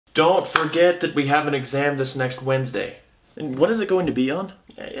Don't forget that we have an exam this next Wednesday. And what is it going to be on?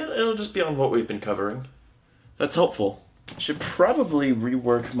 It'll just be on what we've been covering. That's helpful. Should probably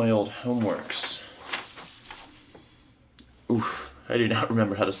rework my old homeworks. Oof, I do not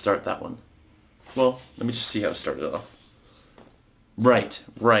remember how to start that one. Well, let me just see how to start it off. Right,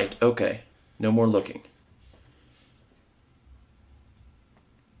 okay. No more looking.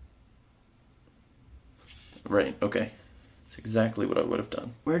 Right, okay. That's exactly what I would have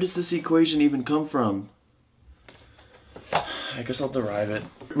done. Where does this equation even come from? I guess I'll derive it.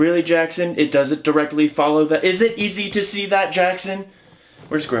 Really, Jackson? It doesn't directly follow that? Is it easy to see that, Jackson?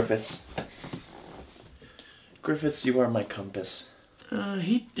 Where's Griffiths? Griffiths, you are my compass.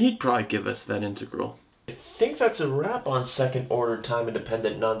 He'd probably give us that integral. I think that's a wrap on second-order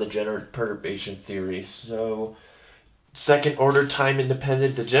time-independent non-degenerate perturbation theory. So, second-order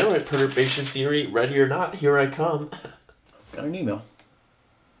time-independent degenerate perturbation theory, ready or not, here I come. Got an email.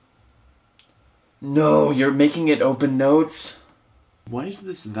 No, you're making it open notes? Why is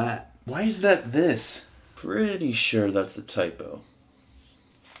this that? Why is that this? Pretty sure that's a typo.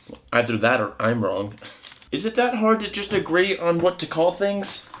 Either that or I'm wrong. Is it that hard to just agree on what to call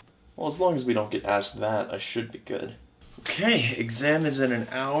things? Well, as long as we don't get asked that, I should be good. Okay, exam is in an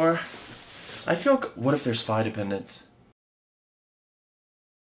hour. I feel... What if there's phi dependence?